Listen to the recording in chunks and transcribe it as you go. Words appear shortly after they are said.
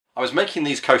I was making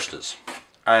these coasters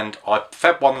and I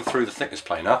fed one through the thickness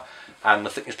planer and the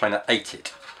thickness planer ate it,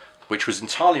 which was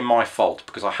entirely my fault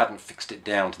because I hadn't fixed it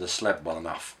down to the slab well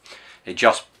enough. It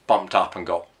just bumped up and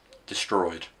got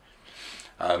destroyed.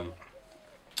 I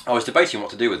was debating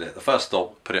what to do with it. The first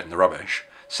thought, put it in the rubbish.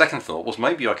 Second thought was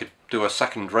maybe I could do a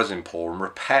second resin pour and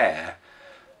repair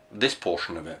this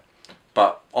portion of it.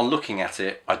 But on looking at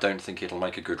it, I don't think it'll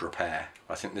make a good repair.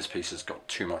 I think this piece has got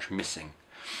too much missing.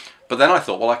 But then I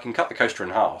thought, well, I can cut the coaster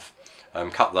in half,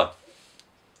 cut the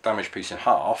damaged piece in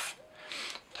half,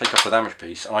 take off the damaged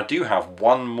piece, and I do have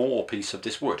one more piece of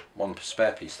this wood, one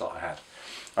spare piece that I had.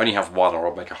 I only have one or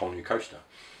I'll make a whole new coaster.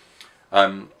 So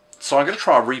I'm going to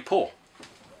try a re-pour.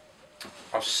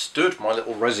 I've stood my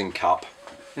little resin cup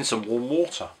in some warm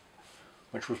water,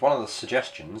 which was one of the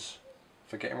suggestions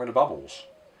for getting rid of bubbles.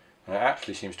 And it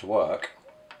actually seems to work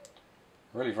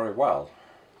really very well.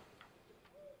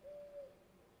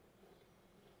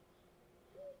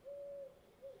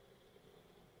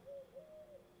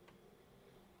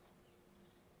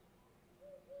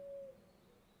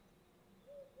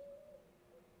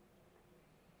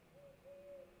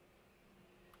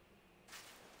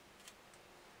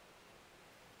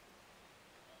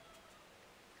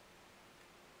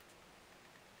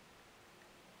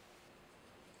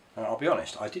 Now, I'll be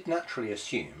honest, I did naturally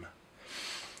assume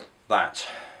that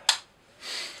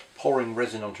pouring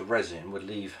resin onto resin would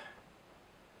leave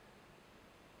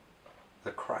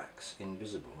the cracks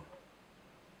invisible.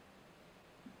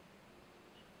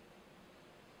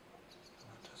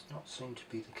 That does not seem to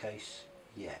be the case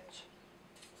yet.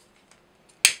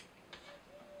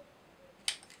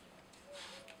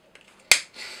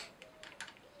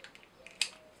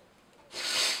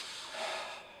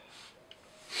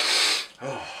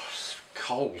 Oh,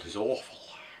 cold is awful.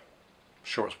 I'm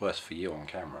sure it's worse for you on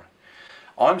camera.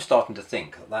 I'm starting to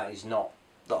think that that is not,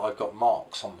 that I've got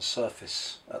marks on the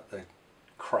surface at the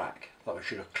crack that I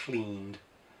should have cleaned.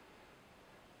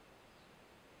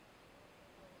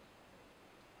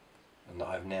 And that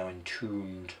I've now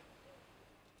entombed.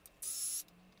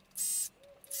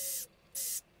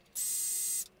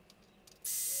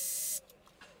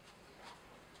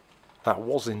 That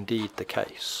was indeed the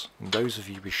case, and those of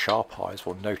you with sharp eyes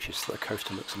will notice that the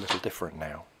coaster looks a little different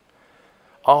now.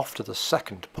 After the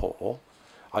second pour,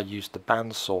 I used the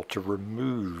bandsaw to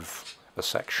remove a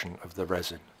section of the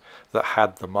resin that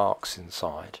had the marks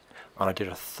inside, and I did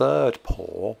a third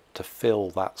pour to fill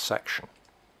that section.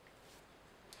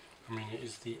 I mean, it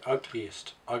is the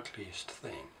ugliest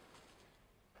thing.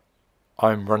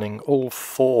 I'm running all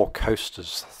 4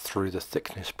 coasters through the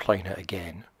thickness planer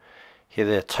again. Here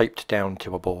they're taped down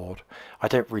to a board. I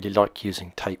don't really like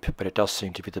using tape, but it does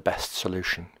seem to be the best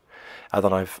solution. And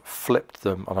then I've flipped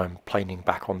them and I'm planing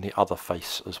back on the other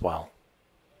face as well.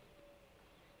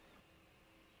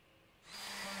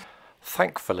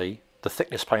 Thankfully, the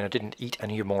thickness planer didn't eat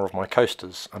any more of my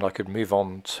coasters and I could move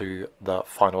on to the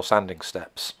final sanding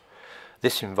steps.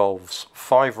 This involves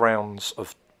 5 rounds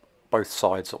of both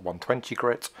sides at 120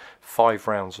 grit, 5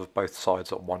 rounds of both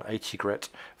sides at 180 grit,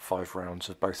 5 rounds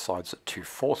of both sides at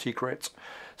 240 grit,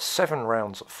 7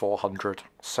 rounds at 400,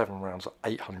 7 rounds at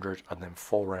 800, and then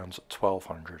 4 rounds at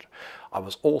 1200. I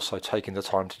was also taking the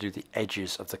time to do the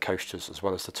edges of the coasters as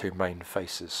well as the 2 main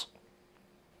faces.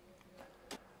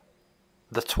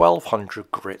 The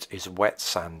 1200 grit is wet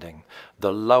sanding.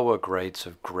 The lower grades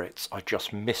of grits I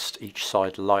just mist each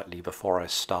side lightly before I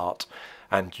start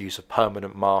and use a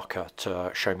permanent marker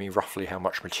to show me roughly how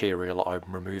much material I'm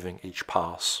removing each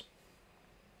pass.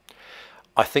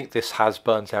 I think this has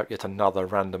burnt out yet another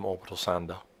random orbital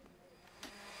sander.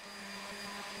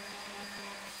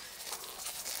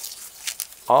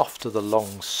 After the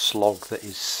long slog that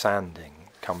is sanding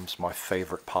comes my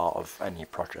favourite part of any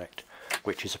project,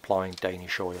 which is applying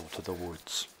Danish oil to the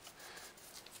woods.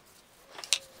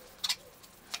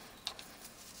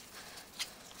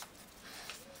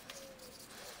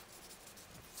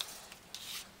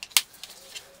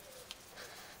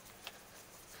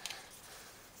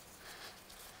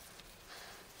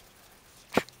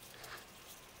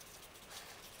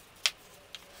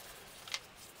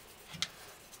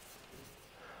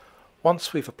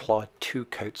 Once we've applied 2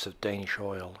 coats of Danish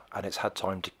oil and it's had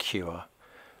time to cure,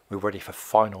 we're ready for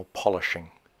final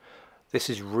polishing. This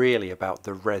is really about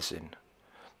the resin.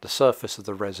 The surface of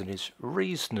the resin is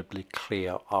reasonably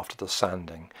clear after the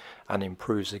sanding and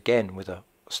improves again with a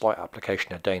slight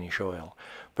application of Danish oil,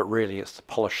 but really it's the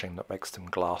polishing that makes them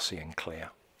glassy and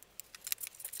clear.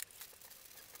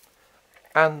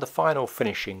 And the final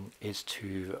finishing is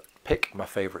to pick my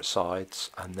favourite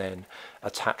sides and then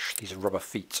attach these rubber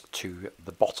feet to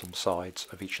the bottom sides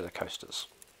of each of the coasters.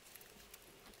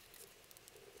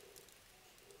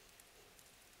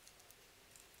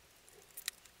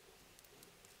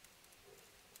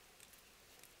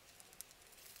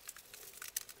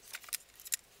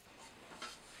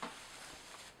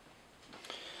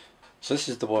 So this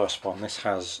is the worst one. This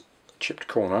has a chipped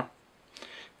corner,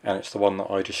 and it's the one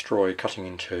that I destroyed cutting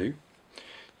in two.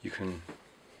 You can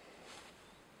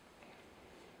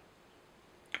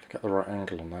get the right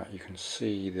angle on that. You can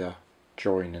see the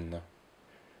join in the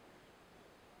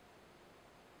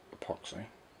epoxy.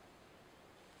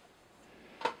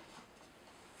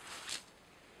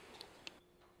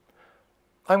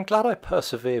 I'm glad I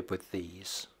persevered with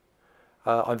these.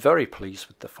 I'm very pleased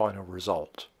with the final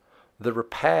result. The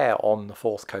repair on the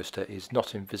fourth coaster is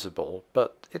not invisible,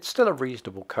 but it's still a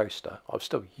reasonable coaster. I'll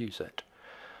still use it.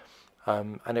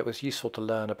 And it was useful to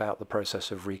learn about the process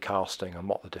of recasting and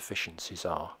what the deficiencies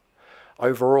are.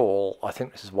 Overall, I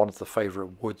think this is one of the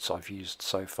favourite woods I've used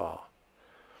so far.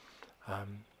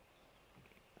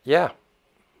 Yeah,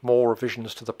 more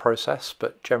revisions to the process,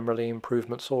 but generally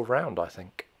improvements all round, I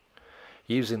think.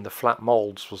 Using the flat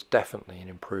moulds was definitely an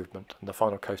improvement, and the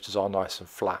final coasters are nice and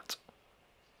flat.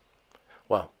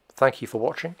 Well, thank you for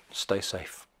watching. Stay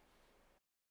safe.